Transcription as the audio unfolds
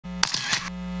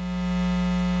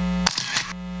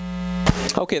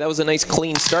Okay, that was a nice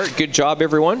clean start. Good job,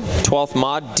 everyone. 12th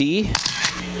mod D.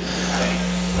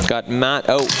 Got Matt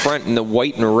out front in the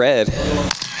white and red.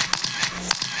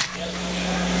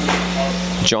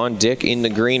 John Dick in the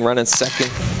green running second.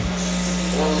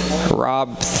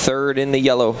 Rob third in the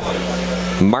yellow.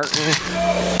 Martin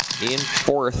in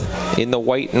fourth in the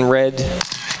white and red.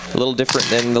 A little different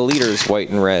than the leaders, white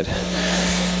and red.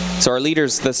 So our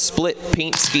leaders, the split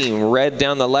paint scheme, red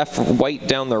down the left, white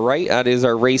down the right. That is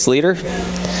our race leader.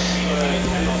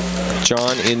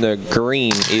 John in the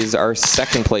green is our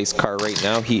second place car right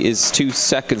now. He is 2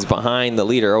 seconds behind the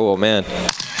leader. Oh man,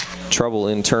 trouble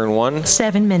in turn 1.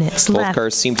 7 minutes left. Both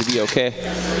cars seem to be okay.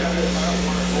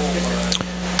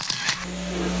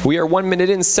 We are 1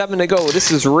 minute in, 7 to go. This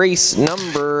is race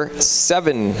number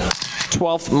 7,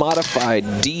 12th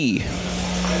modified D.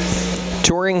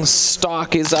 Touring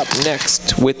stock is up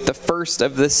next with the first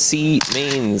of the C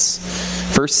mains.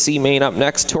 First C main up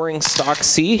next, Touring stock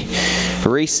C.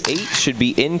 Race 8 should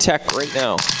be in tech right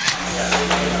now.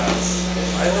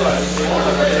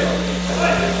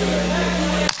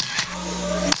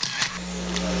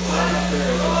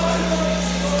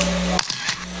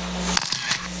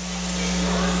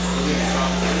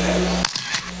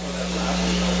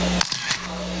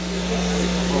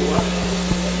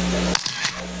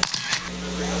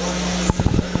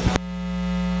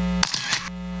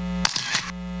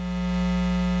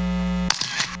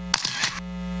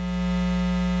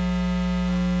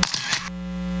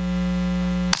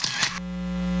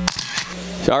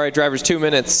 All right, drivers, 2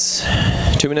 minutes.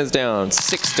 2 minutes down,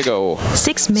 6 to go.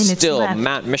 6 minutes Still left.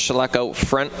 Matt Michalak out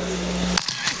front.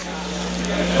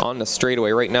 On the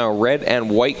straightaway right now, red and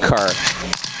white car.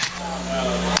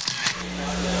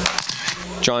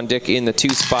 John Dick in the 2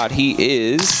 spot. He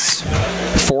is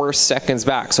 4 seconds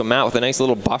back. So Matt with a nice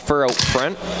little buffer out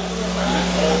front.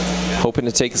 Hoping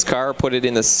to take his car, put it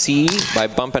in the C by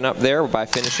bumping up there, by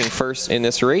finishing first in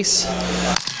this race.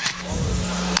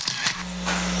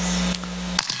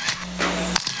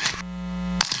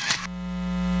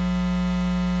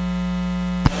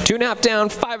 Two and a half down,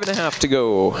 5.5 to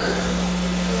go.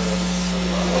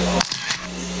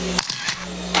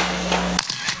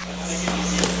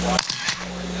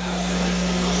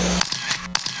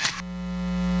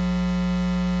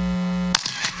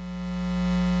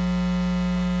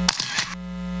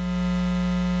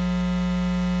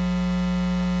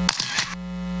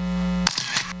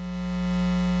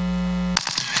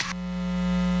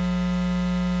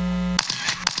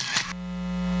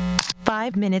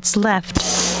 Five minutes left.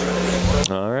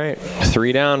 All right,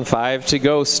 3 down, 5 to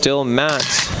go. Still Matt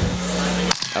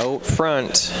out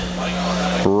front.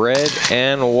 Red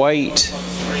and white.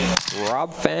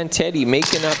 Rob Fantetti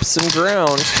making up some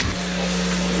ground.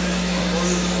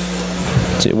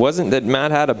 It wasn't that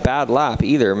Matt had a bad lap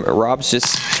either. Rob's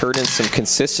just turning some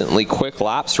consistently quick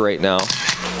laps right now.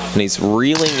 And he's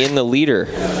reeling in the leader.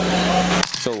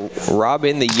 So Rob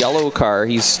in the yellow car,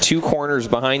 he's 2 corners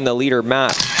behind the leader,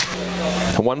 Matt.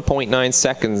 1.9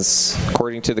 seconds,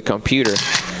 according to the computer.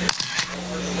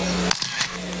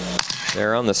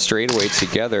 They're on the straightaway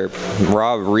together.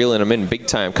 Rob reeling them in big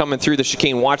time. Coming through the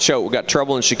chicane. Watch out. We got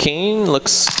trouble in chicane.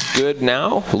 Looks good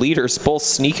now. Leaders both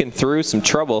sneaking through some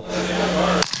trouble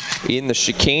in the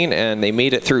chicane, and they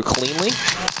made it through cleanly.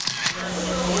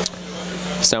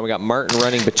 So now we got Martin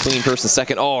running between first and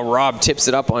second. Oh, Rob tips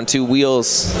it up on 2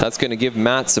 wheels. That's going to give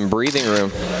Matt some breathing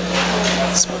room.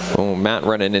 Oh, Matt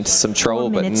running into some trouble,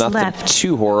 but nothing left.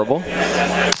 Too horrible.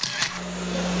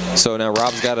 So now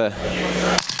Rob's got to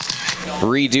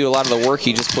redo a lot of the work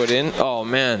he just put in. Oh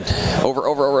man,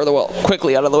 over the wall,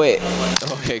 quickly out of the way.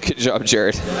 Okay, good job,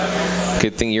 Jared.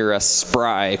 Good thing you're a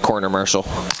spry corner marshal.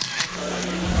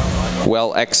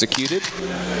 Well executed.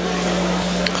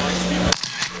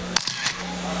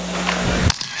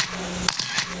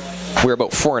 We're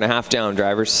about 4.5 down,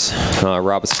 drivers.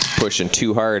 Rob is pushing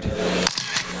too hard.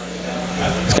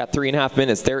 He's got 3.5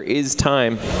 minutes. There is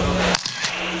time.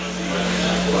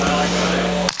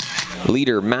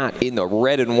 Leader Matt in the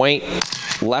red and white.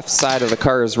 Left side of the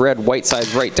car is red, white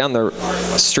side's right. Down the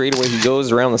straightaway he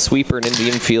goes around the sweeper and into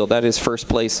the infield. That is first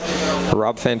place.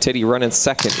 Rob Fantetti running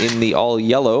second in the all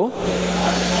yellow.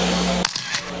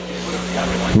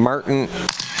 Martin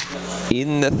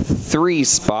in the 3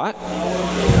 spot.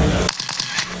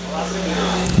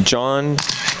 John,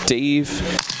 Dave,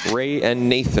 Ray, and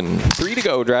Nathan. 3 to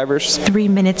go, drivers. 3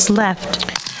 minutes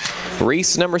left.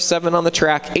 Race number 7 on the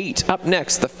track. 8 up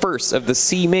next, the first of the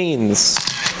C mains.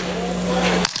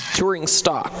 Touring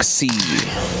stock C.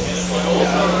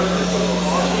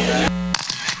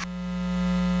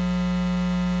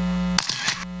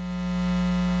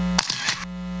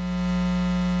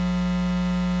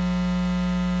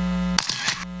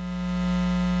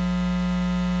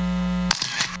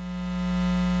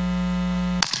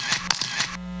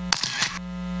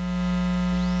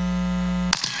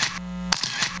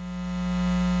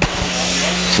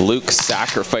 Luke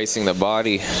sacrificing the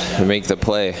body to make the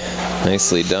play.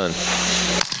 Nicely done.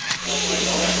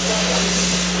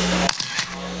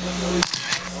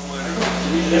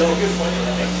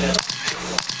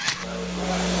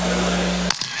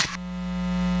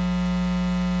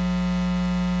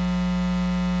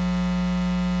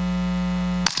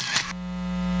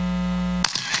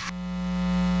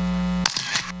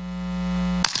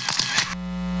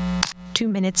 Two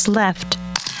minutes left.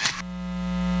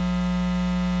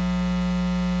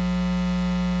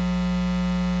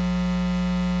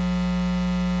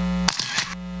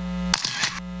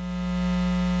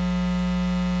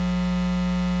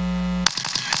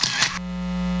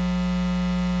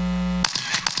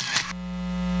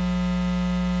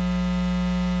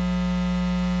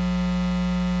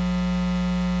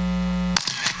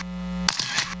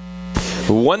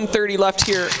 .130 left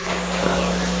here.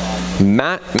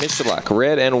 Matt Michalak,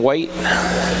 red and white.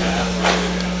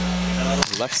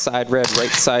 Left side red, right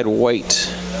side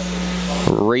white.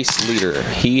 Race leader.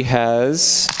 He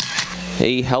has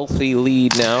a healthy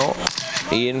lead now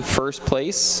in first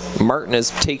place. Martin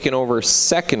has taken over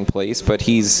second place, but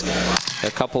he's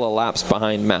a couple of laps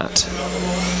behind Matt.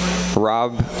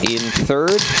 Rob in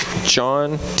third.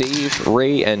 John, Dave,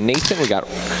 Ray, and Nathan. We got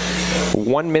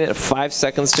 1 minute, 5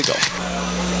 seconds to go.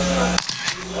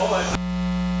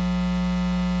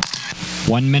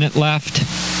 1 minute left.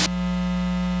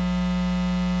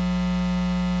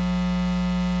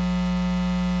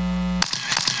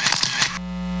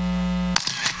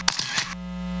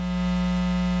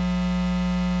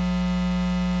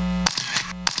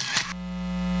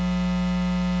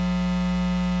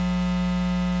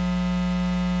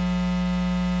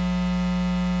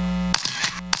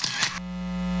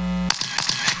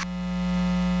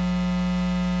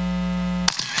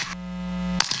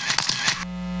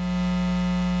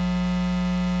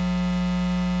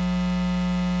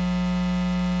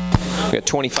 We got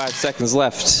 25 seconds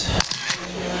left.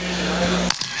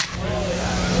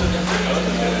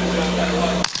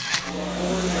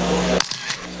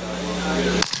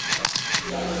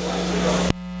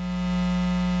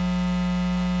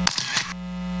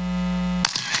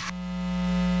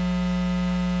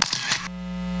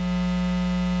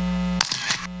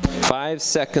 Five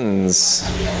seconds.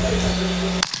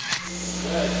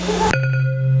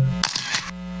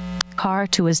 Car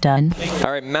 2 is done.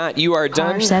 All right, Matt, you are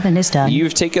done. Car 7 is done.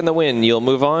 You've taken the win. You'll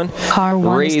move on. Car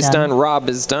 1 Ray's is done. Rob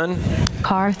is done.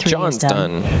 Car 3 John's is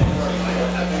done.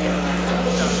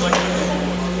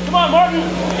 Come on,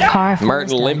 Martin. Car 4 Martin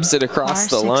is done. limps it across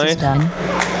Car the 6 line. is done.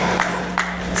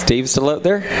 Is Dave still out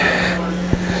there?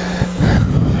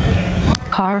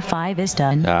 Car 5 is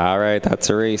done. All right, that's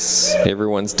a race.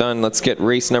 Everyone's done. Let's get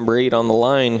race number 8 on the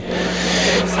line.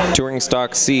 Touring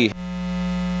Stock C.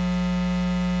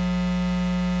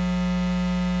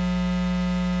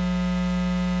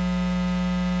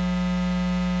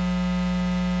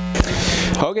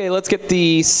 Okay, let's get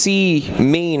the C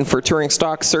main for Touring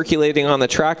Stock circulating on the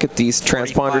track. Get these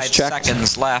transponders checked.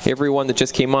 Seconds left. Everyone that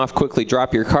just came off, quickly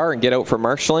drop your car and get out for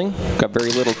marshalling. Got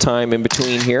very little time in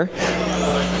between here.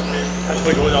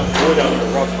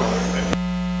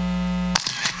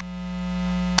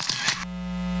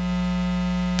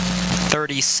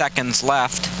 30 seconds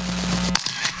left.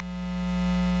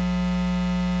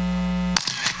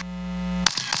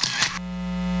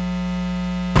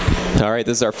 All right,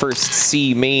 this is our first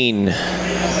C main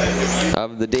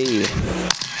of the day.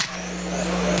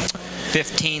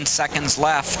 15 seconds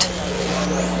left.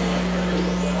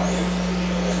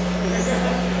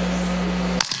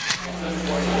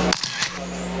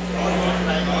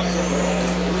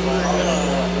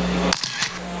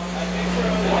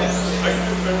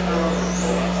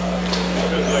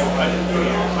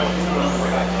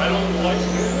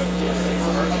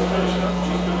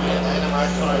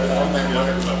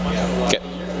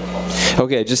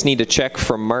 Okay, I just need to check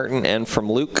from Martin and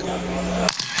from Luke.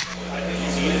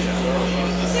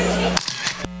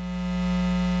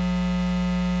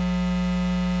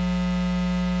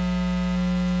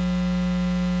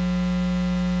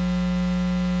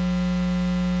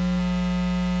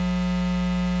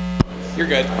 You're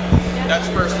good. That's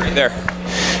first right there.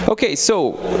 Okay,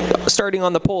 so starting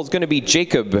on the pole is going to be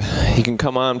Jacob. You can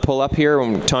come on, pull up here,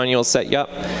 and Tanya will set you up.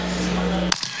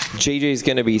 JJ's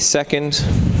going to be second.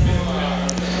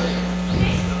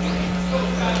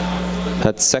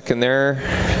 That's second there.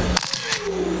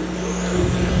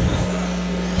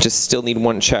 Just still need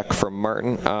one check from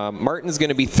Martin. Martin's going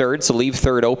to be third, so leave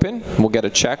third open. We'll get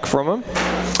a check from him.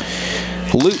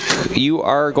 Luke, you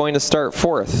are going to start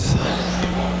fourth.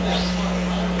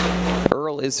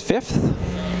 Earl is fifth.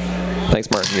 Thanks,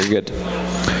 Martin. You're good.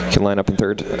 You can line up in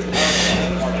third.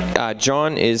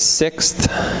 John is 6th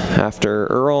after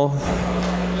Earl.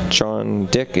 John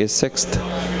Dick is 6th.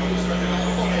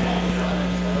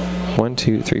 1,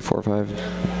 2, 3, 4,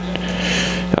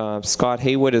 5. Scott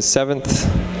Haywood is 7th.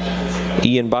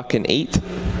 Ian Buck in 8th.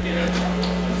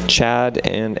 Chad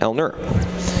and Elnur.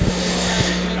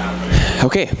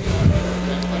 Okay.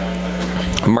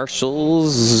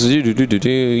 Marshall's.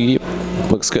 Yep.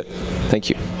 Looks good. Thank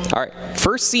you. All right.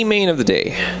 First C main of the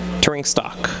day. Touring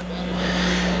stock.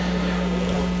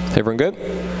 Everyone good?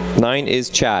 9 is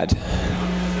Chad.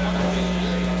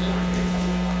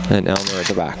 And Elnur at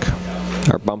the back.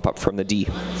 Our bump up from the D.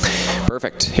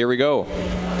 Perfect. Here we go.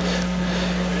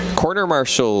 Corner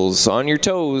marshals on your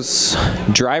toes.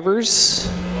 Drivers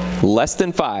less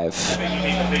than 5.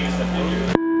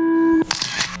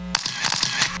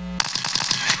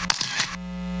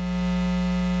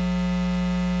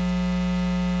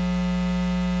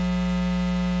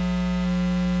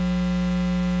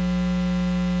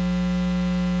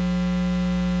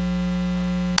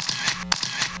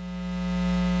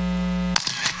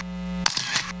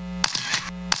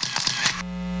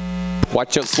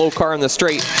 Watch out, slow car on the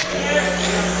straight.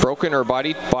 Broken or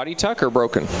body tuck or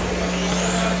broken?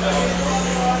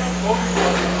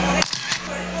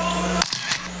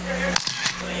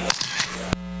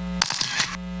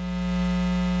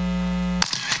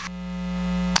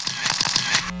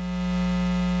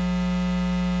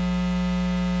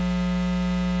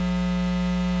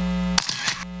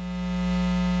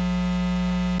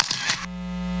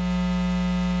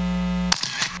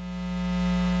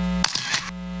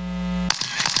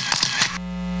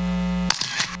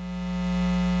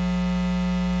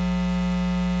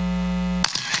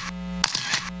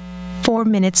 Four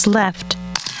minutes left.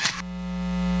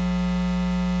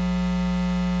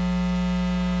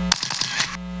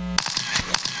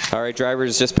 All right,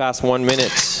 drivers, just past 1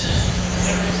 minute.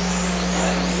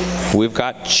 We've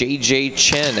got JJ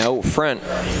Chen out front.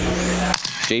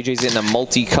 JJ's in the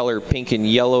multicolored pink and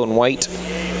yellow and white.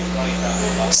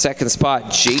 Second spot,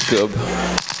 Jacob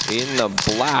in the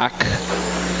black.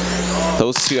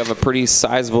 Those two have a pretty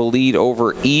sizable lead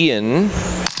over Ian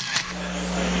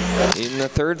in the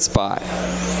third spot.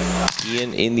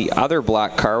 Ian in the other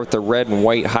black car with the red and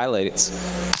white highlights.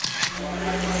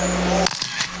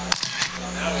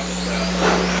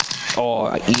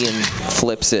 Oh, Ian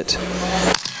flips it.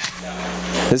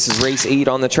 This is race 8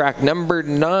 on the track. Number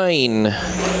 9.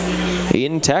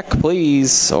 In tech,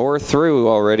 please, or through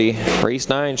already. Race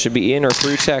 9 should be in or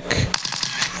through tech.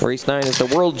 Race 9 is the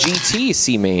World GT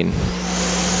C main.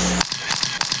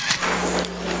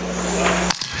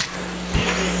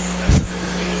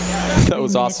 That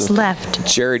was awesome. Left.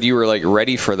 Jared, you were like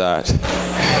ready for that.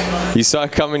 You saw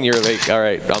it coming, you're like, all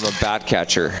right, I'm a bat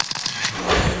catcher.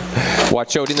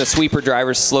 Watch out in the sweeper,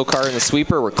 drivers. Slow car in the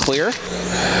sweeper, we're clear.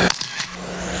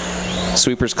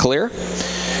 Sweeper's clear.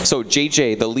 So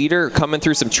JJ, the leader, coming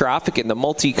through some traffic in the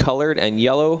multicolored and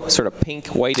yellow, sort of pink,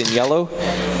 white, and yellow.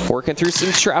 Working through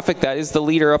some traffic, that is the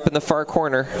leader up in the far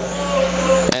corner.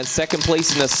 And second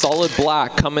place in the solid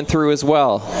black coming through as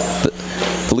well.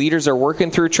 The leaders are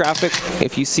working through traffic.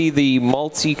 If you see the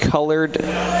multicolored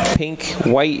pink,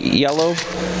 white, yellow,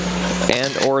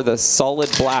 and or the solid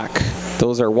black,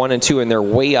 those are 1 and 2, and they're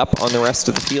way up on the rest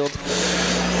of the field.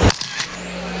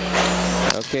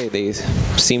 Okay, they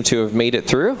seem to have made it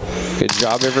through. Good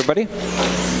job, everybody.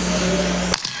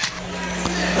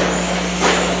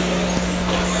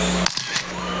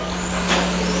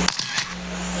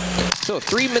 So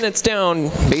 3 minutes down,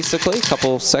 basically, a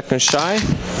couple seconds shy.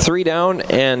 3 down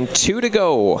and 2 to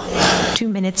go. 2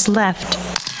 minutes left.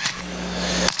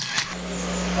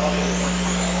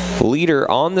 Leader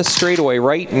on the straightaway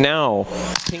right now.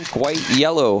 Pink, white,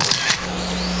 yellow.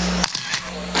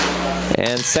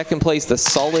 And second place, the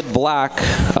solid black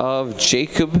of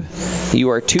Jacob. You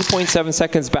are 2.7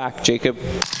 seconds back, Jacob.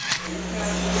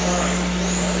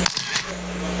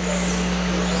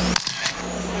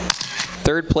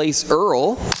 Third place,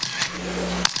 Earl,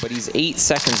 but he's 8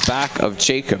 seconds back of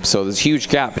Jacob, so there's a huge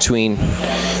gap between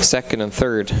second and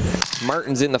third.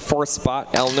 Martin's in the 4th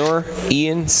spot, Elnur,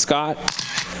 Ian, Scott,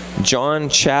 John,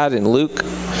 Chad, and Luke.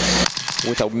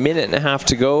 With a minute and a half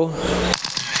to go,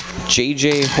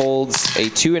 JJ holds a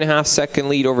 2.5 second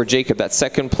lead over Jacob. That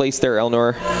second place there,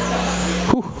 Elnur.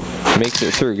 Whew, makes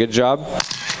it through, good job.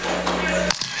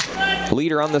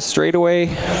 Leader on the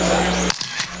straightaway.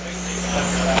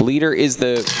 Leader is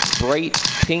the bright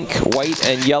pink, white,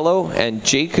 and yellow, and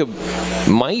Jacob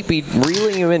might be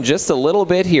reeling him in just a little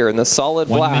bit here in the solid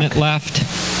black. 1 minute left.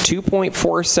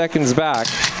 2.4 seconds back.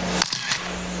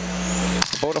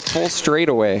 About a full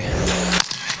straightaway.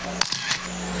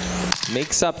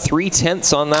 Makes up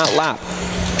 3/10 on that lap.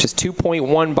 Just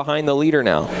 2.1 behind the leader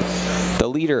now. The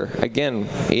leader, again,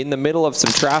 in the middle of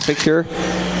some traffic here.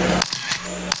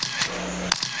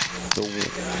 The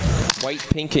white,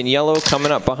 pink, and yellow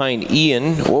coming up behind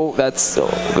Ian. Whoa, that's, oh,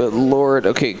 good Lord.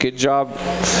 Okay, good job.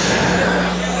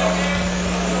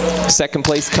 Second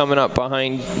place coming up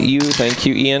behind you. Thank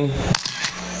you, Ian.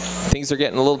 Things are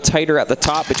getting a little tighter at the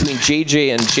top between JJ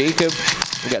and Jacob.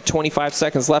 We've got 25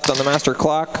 seconds left on the master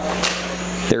clock.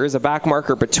 There is a back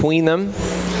marker between them.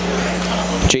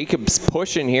 Jacob's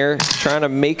pushing here, trying to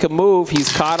make a move.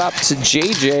 He's caught up to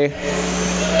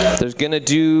JJ. There's gonna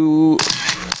do,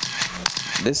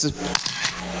 this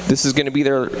is gonna be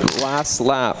their last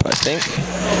lap, I think.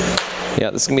 Yeah,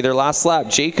 this is gonna be their last lap.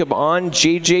 Jacob on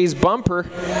JJ's bumper,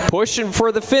 pushing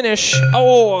for the finish.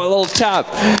 Oh, a little tap.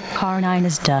 Car 9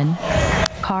 is done.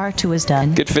 Car 2 is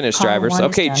done. Good finish, Car drivers. 1 is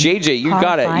Okay, done. JJ, you Car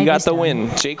got it. You 5 got is the done.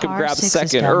 win. Jacob Car grabs 6 is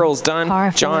second. done. Earl's done.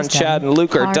 Car 4 John, is done. Chad, and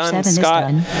Luke are Car done. 7 is Scott.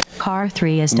 done. Car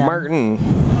 3 is done. Martin.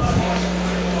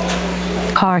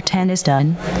 Car 10 is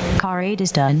done. Car 8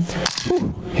 is done.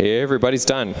 Hey, everybody's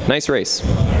done. Nice race.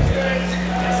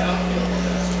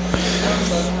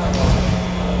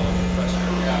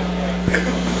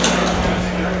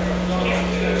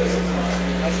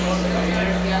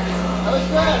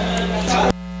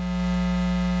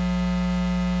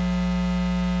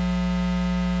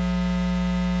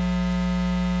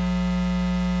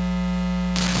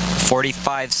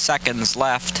 "45 seconds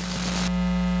left."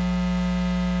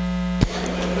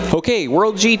 Okay,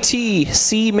 World GT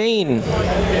C main.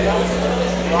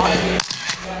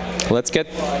 Let's get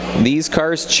these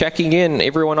cars checking in.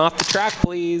 Everyone off the track,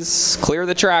 please. Clear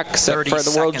the track except for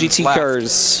the World GT left.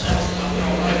 cars.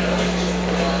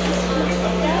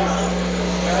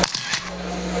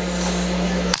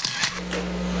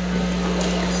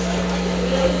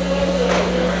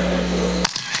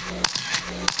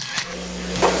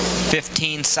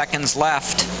 "15 seconds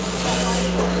left."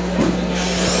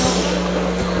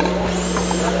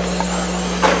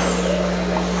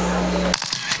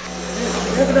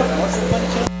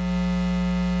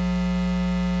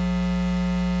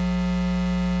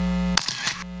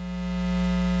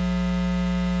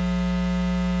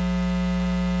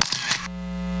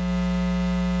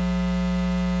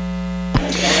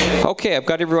 Okay, I've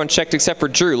got everyone checked except for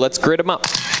Drew. Let's grid them up.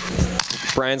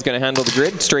 Brian's going to handle the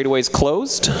grid. Straightaways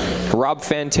closed. Rob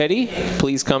Fantetti,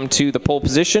 please come to the pole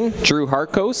position. Drew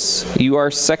Harkos, you are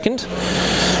second.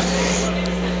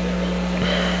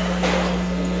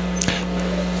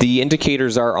 The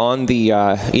indicators are on the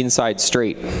inside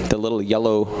straight, the little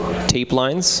yellow tape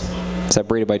lines,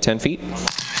 separated by 10 feet.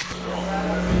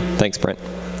 Thanks, Brent.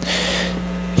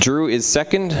 Drew is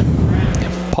second.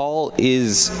 Paul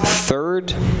is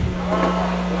third.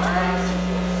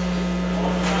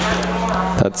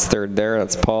 That's third there,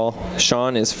 that's Paul.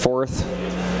 Sean is fourth.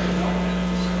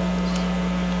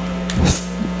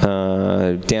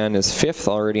 Dan is fifth,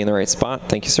 already in the right spot.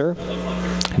 Thank you, sir.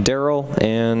 Daryl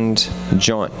and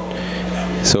John.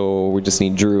 So we just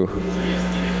need Drew.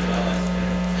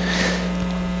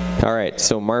 All right,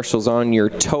 so Marshall's on your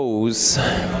toes.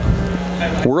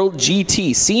 World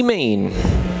GT C main.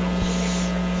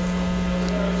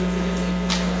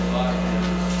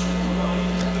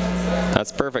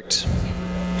 That's perfect.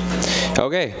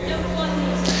 Okay.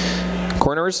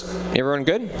 Corners, everyone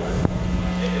good?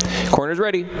 Corners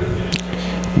ready.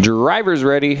 Drivers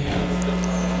ready.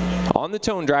 On the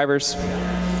tone, drivers.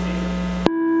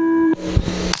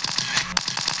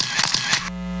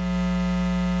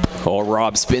 Oh,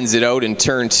 Rob spins it out in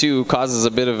turn 2, causes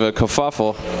a bit of a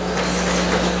kerfuffle.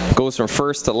 Goes from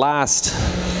first to last,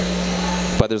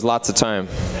 but there's lots of time.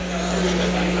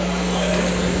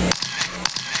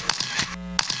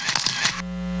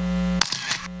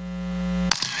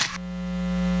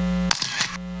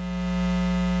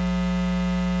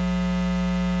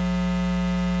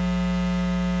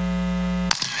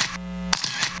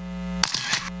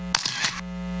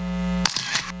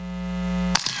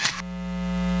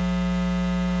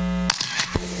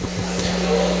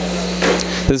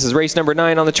 This is race number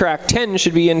 9 on the track. 10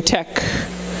 should be in tech.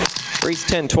 Race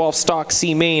 10, 12 stock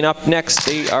C main up next.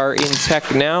 They are in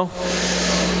tech now.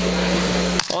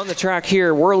 On the track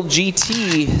here, World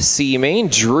GT C main,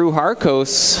 Drew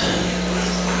Harkos.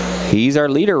 He's our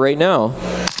leader right now.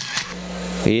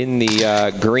 In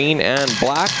the green and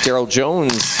black, Daryl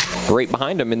Jones right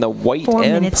behind him in the white 4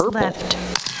 and minutes purple. left.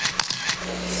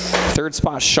 Third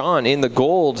spot, Sean in the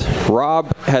gold.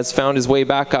 Rob has found his way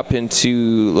back up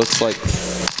into, looks like,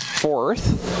 fourth.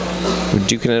 We're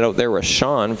duking it out there with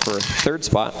Sean for third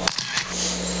spot.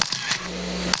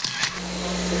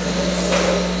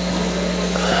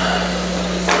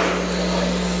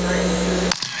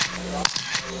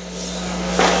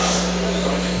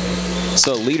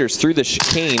 So leaders through the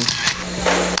chicane,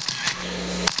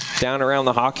 down around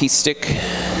the hockey stick,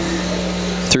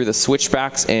 through the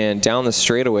switchbacks, and down the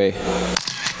straightaway.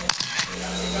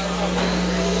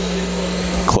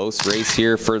 Close race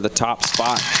here for the top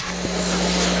spot.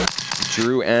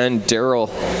 Drew and Daryl.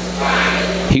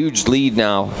 Huge lead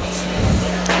now.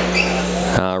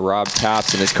 Rob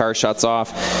taps and his car shuts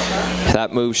off.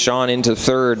 That moves Sean into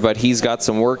third, but he's got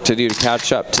some work to do to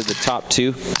catch up to the top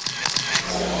two.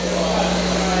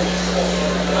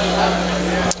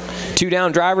 2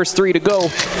 down drivers, 3 to go.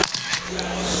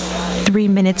 3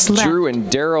 minutes left. Drew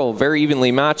and Daryl very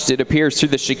evenly matched, it appears. Through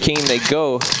the chicane they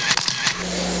go.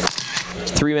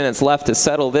 3 minutes left to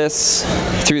settle this.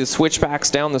 Through the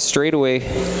switchbacks, down the straightaway,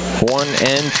 1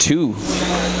 and 2.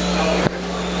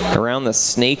 Around the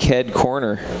snakehead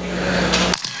corner.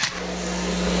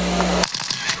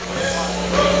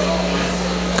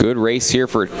 Good race here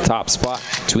for top spot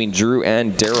between Drew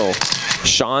and Daryl.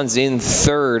 Sean's in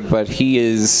third, but he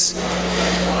is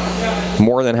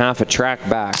more than half a track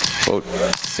back, about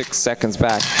 6 seconds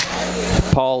back.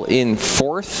 Paul in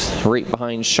fourth, right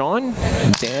behind Sean.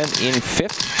 Dan in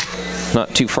fifth,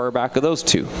 not too far back of those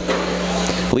two.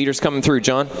 Leaders coming through,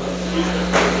 John.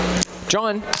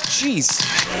 John, jeez.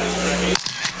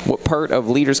 What part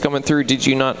of leaders coming through did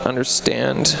you not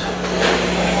understand?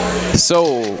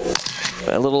 So,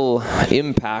 a little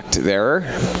impact there.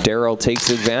 Daryl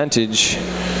takes advantage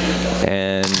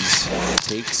and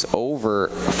takes over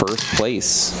first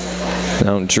place.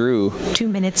 Now Drew. 2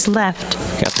 minutes left.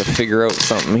 Got to figure out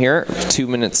something here. 2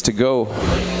 minutes to go.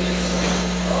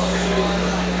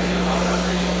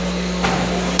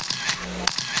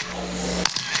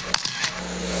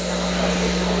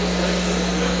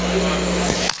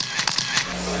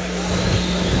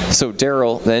 So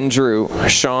Daryl, then Drew,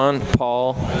 Sean,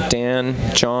 Paul, Dan,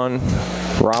 John,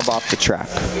 Rob off the track.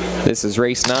 This is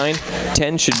race 9.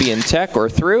 10 should be in tech or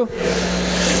through.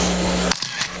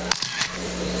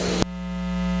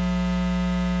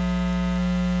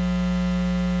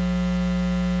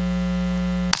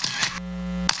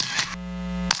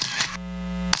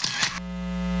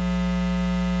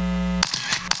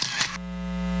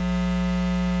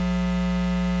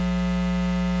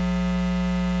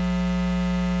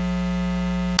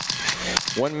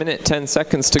 One minute, 10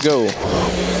 seconds to go.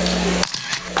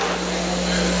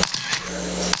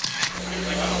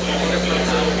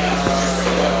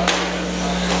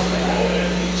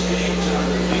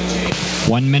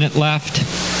 One minute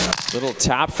left. Little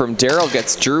tap from Daryl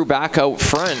gets Drew back out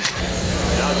front.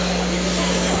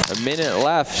 A minute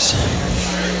left.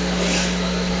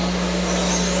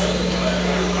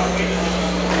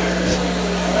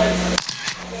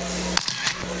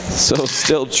 So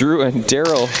still Drew and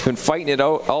Daryl been fighting it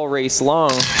out all race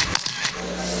long.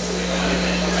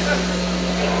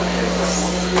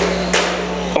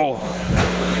 Oh,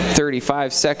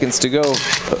 35 seconds to go.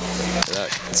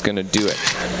 That's gonna do it.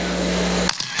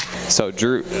 So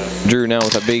Drew now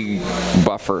with a big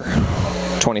buffer.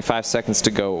 25 seconds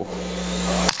to go.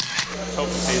 Hope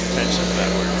to pay attention to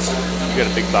that word. You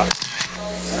got a big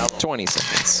buffer. 20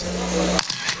 seconds.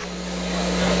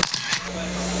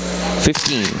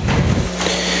 15.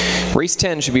 Race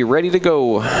 10 should be ready to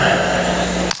go.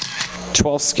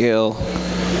 12 scale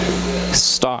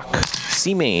stock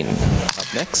C main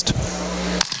up next.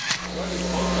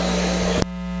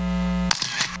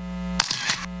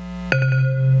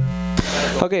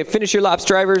 Okay, finish your laps,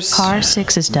 drivers. Car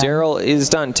 6 is done. Daryl is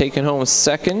done, taking home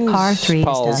second. Car 3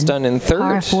 Paul's is done in third.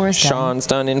 Car 4 is Sean's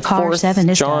done in Car fourth.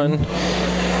 7 is John. done.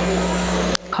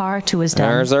 Car 2 is done.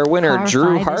 There's our winner. Car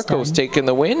Drew 5 is Harco's done. taking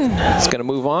the win. It's going to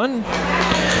move on.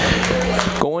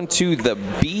 Going to the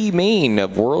B main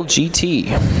of World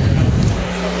GT.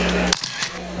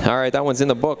 All right, that one's in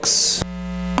the books.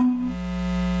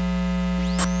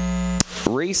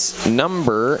 Race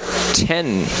number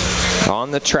 10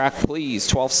 on the track, please.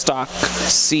 12 stock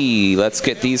C. Let's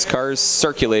get these cars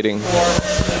circulating.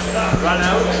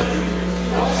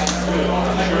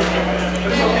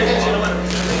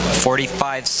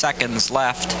 45 seconds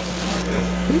left.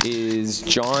 Is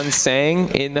John Sang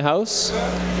in the house?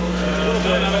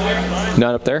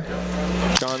 Not up there?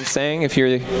 John Sang, if you're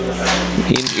in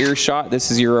earshot,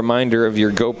 this is your reminder of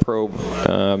your GoPro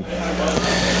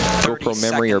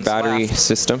memory or battery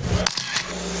system.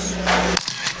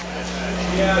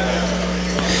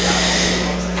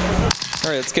 All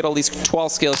right, let's get all these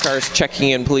 12 scale cars checking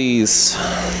in, please.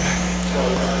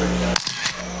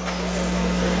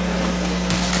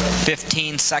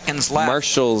 15 seconds left.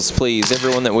 Marshals, please.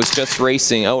 Everyone that was just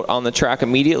racing out on the track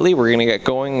immediately. We're going to get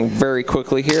going very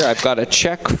quickly here. I've got a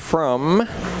check from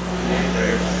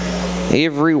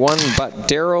everyone but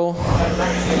Daryl,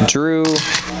 Drew,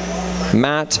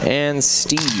 Matt, and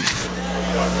Steve.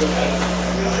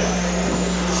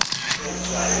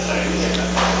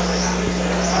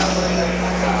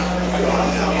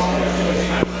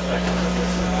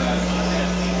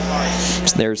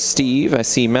 There's Steve. I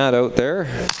see Matt out there.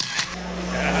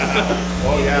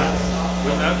 Oh yeah.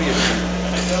 Wouldn't that be a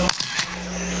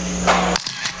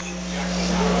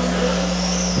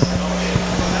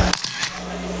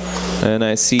And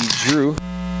I see Drew.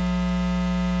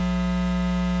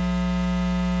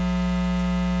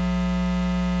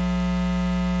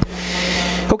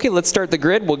 Okay, let's start the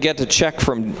grid. We'll get a check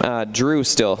from Drew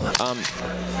still.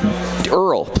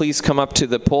 Earl, please come up to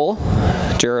the pole.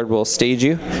 Jared will stage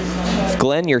you.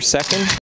 Glenn, you're second.